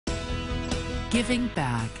Giving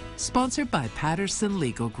Back, sponsored by Patterson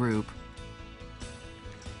Legal Group.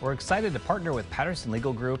 We're excited to partner with Patterson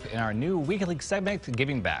Legal Group in our new weekly segment,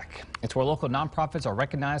 Giving Back. It's where local nonprofits are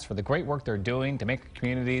recognized for the great work they're doing to make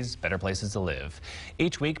communities better places to live.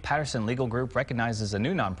 Each week, Patterson Legal Group recognizes a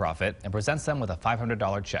new nonprofit and presents them with a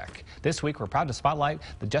 $500 check. This week, we're proud to spotlight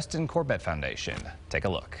the Justin Corbet Foundation. Take a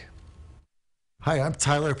look. Hi, I'm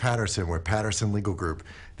Tyler Patterson with Patterson Legal Group.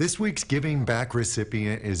 This week's Giving Back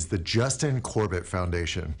recipient is the Justin Corbet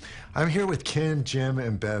Foundation. I'm here with Ken, Jim,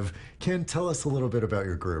 and Bev. Ken, tell us a little bit about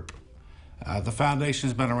your group. The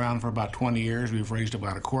foundation's been around for about 20 years. We've raised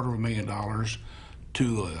about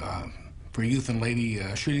 $250,000 for youth and lady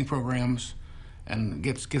shooting programs, and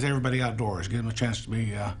gets everybody outdoors, gives them a chance to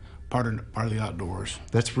be part of the outdoors.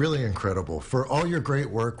 That's really incredible. For all your great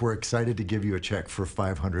work, we're excited to give you a check for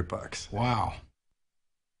 $500. Wow.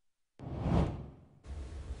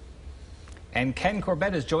 And Ken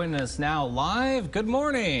Corbet is joining us now live. Good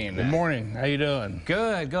morning. Good morning. How you doing?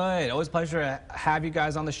 Good, good. Always a pleasure to have you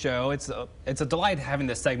guys on the show. It's a delight having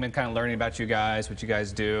this segment, kind of learning about you guys, what you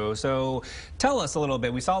guys do. So tell us a little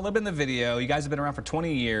bit. We saw a little bit in the video. You guys have been around for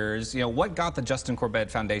 20 years. You know, what got the Justin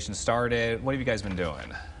Corbet Foundation started? What have you guys been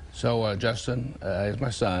doing? So Justin is my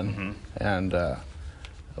son, and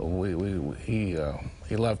he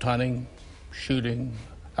loved hunting, shooting,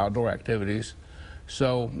 outdoor activities.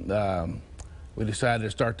 So we decided to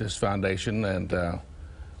start this foundation, and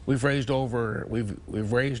we've raised over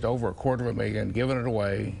 $250,000, given it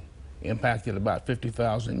away, impacted about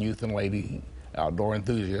 50,000 youth and lady outdoor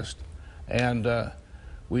enthusiasts, and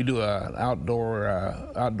we do an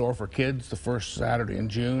outdoor for kids the first Saturday in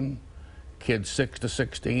June. Kids 6 to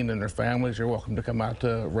 16 and their families are welcome to come out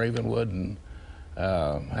to Ravenwood and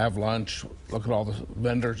have lunch, look at all the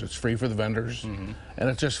vendors. It's free for the vendors, and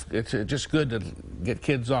it's just good to get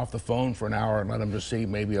kids off the phone for an hour and let them just see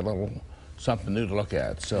maybe a little something new to look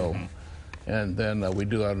at. So, and then we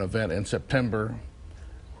do an event in September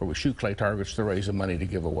where we shoot clay targets to raise the money to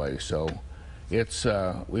give away. So, it's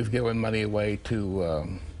we've given money away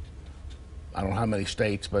to I don't know how many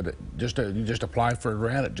states, but you just apply for a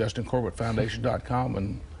grant at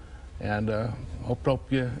justincorbetfoundation.com and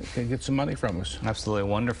hope you can get some money from us. Absolutely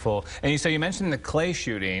wonderful. And you mentioned the clay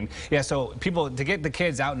shooting. Yeah, so people, to get the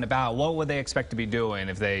kids out and about, what would they expect to be doing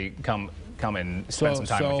if they come and spend some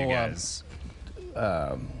time with you guys?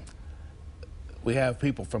 We have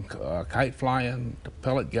people from kite flying to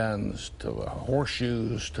pellet guns to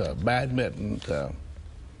horseshoes to badminton to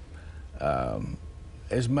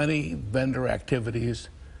as many vendor activities.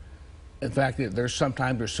 In fact, there's so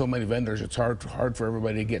many vendors, it's hard for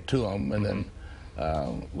everybody to get to them. And then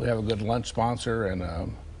we have a good lunch sponsor,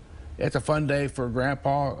 and it's a fun day for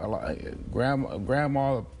grandpa,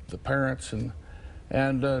 grandma, the parents, and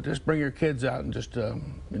just bring your kids out and just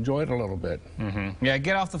enjoy it a little bit. Yeah,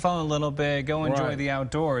 get off the phone a little bit, go enjoy the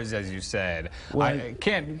outdoors, as you said. Well, I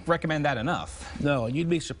can't recommend that enough. No, you'd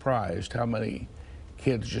be surprised how many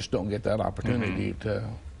kids just don't get that opportunity to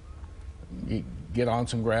get on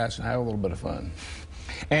some grass and have a little bit of fun.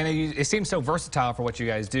 And it seems so versatile for what you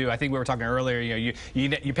guys do. I think we were talking earlier, you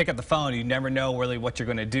pick up the phone, you never know really what you're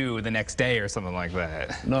going to do the next day or something like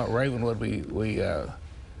that. No, at Ravenwood,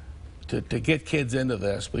 to get kids into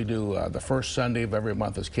this, we do the first Sunday of every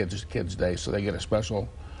month is Kids Day, so they get a special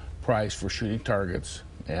price for shooting targets,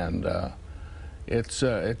 and it's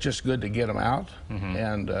just good to get them out.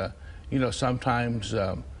 And you know, sometimes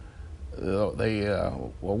they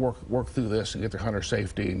will work through this and get their hunter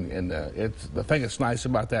safety, and it's the thing that's nice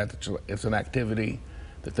about that. It's an activity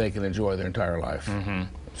that they can enjoy their entire life.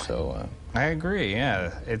 So I agree.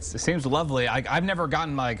 Yeah, it seems lovely. I've never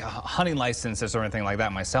gotten like hunting licenses or anything like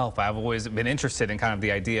that myself. I've always been interested in kind of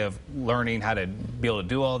the idea of learning how to be able to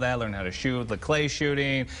do all that, learn how to shoot, the clay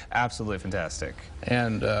shooting. Absolutely fantastic.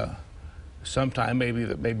 And sometime maybe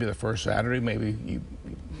the first Saturday, maybe you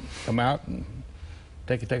come out and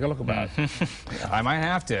take a look about it. I might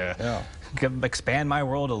have to expand my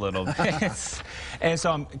world a little bit. And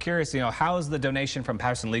so I'm curious, how is the donation from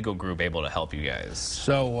Patterson Legal Group able to help you guys?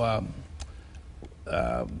 So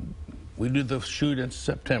we do the shoot in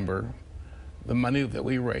September. The money that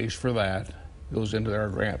we raise for that goes into our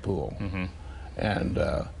grant pool, and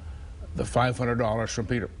the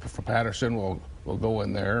 $500 from Patterson will go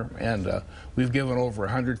in there. And we've given over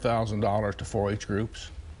 $100,000 to 4-H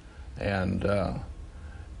groups, and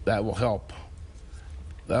that'll help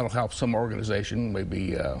some organization,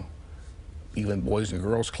 maybe even Boys and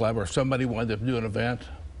Girls Club, or if somebody wanted to do an event,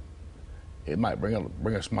 it might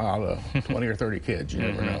bring a smile to 20 or 30 kids. You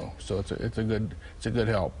never know. So it's a good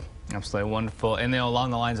help. Absolutely wonderful. And then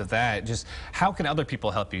along the lines of that, just how can other people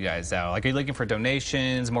help you guys out? Like, are you looking for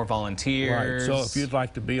donations, more volunteers? Right. So if you'd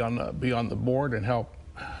like to be on the board and help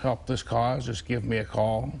this cause, just give me a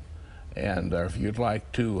call. And if you'd like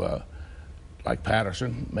to, like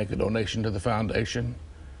Patterson, make a donation to the foundation,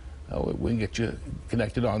 we can get you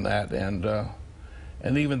connected on that.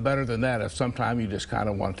 And even better than that, if sometime you just kind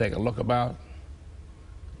of want to take a look about,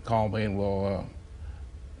 call me and we'll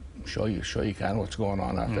show you kind of what's going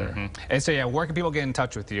on out there. And so, yeah, where can people get in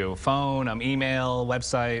touch with you? Phone, email,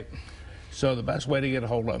 website? So the best way to get a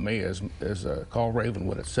hold of me is call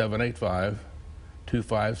Ravenwood at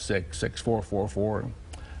 785-256-6444,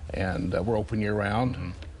 and we're open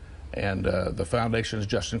year-round. And the foundation is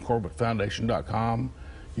JustinCorbettFoundation.com.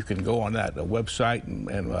 You can go on that website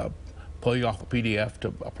and pull you off a PDF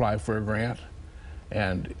to apply for a grant.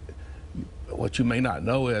 And what you may not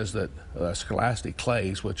know is that Scholastic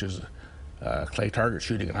Clays, which is clay target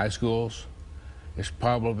shooting in high schools, is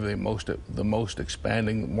probably the most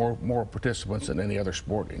expanding, more participants than any other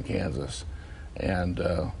sport in Kansas. And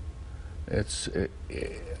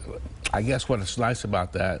I guess what is nice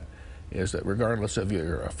about that is that regardless of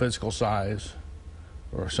your physical size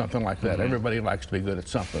or something like that, everybody likes to be good at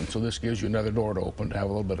something. So this gives you another door to open to have a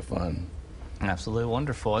little bit of fun. Absolutely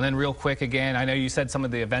wonderful. And then real quick again, I know you said some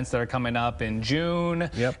of the events that are coming up in June.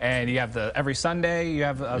 Yep. And you have every Sunday you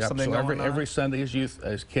have something going on? Every Sunday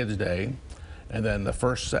is Kids Day, and then the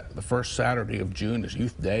first Saturday of June is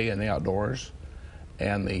Youth Day in the outdoors,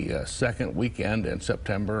 and the second weekend in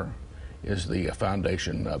September is the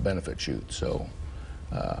foundation benefit shoot. So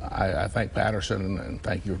I thank Patterson and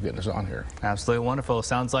thank you for getting us on here. Absolutely wonderful.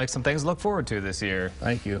 Sounds like some things to look forward to this year.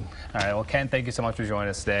 Thank you. All right. Well, Ken, thank you so much for joining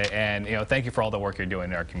us today, and thank you for all the work you're doing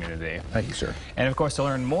in our community. Thank you, sir. And of course, to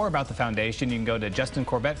learn more about the foundation, you can go to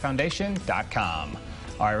JustinCorbettFoundation.com.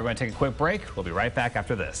 All right, we're going to take a quick break. We'll be right back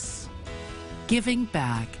after this. Giving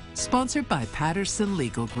Back, sponsored by Patterson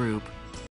Legal Group.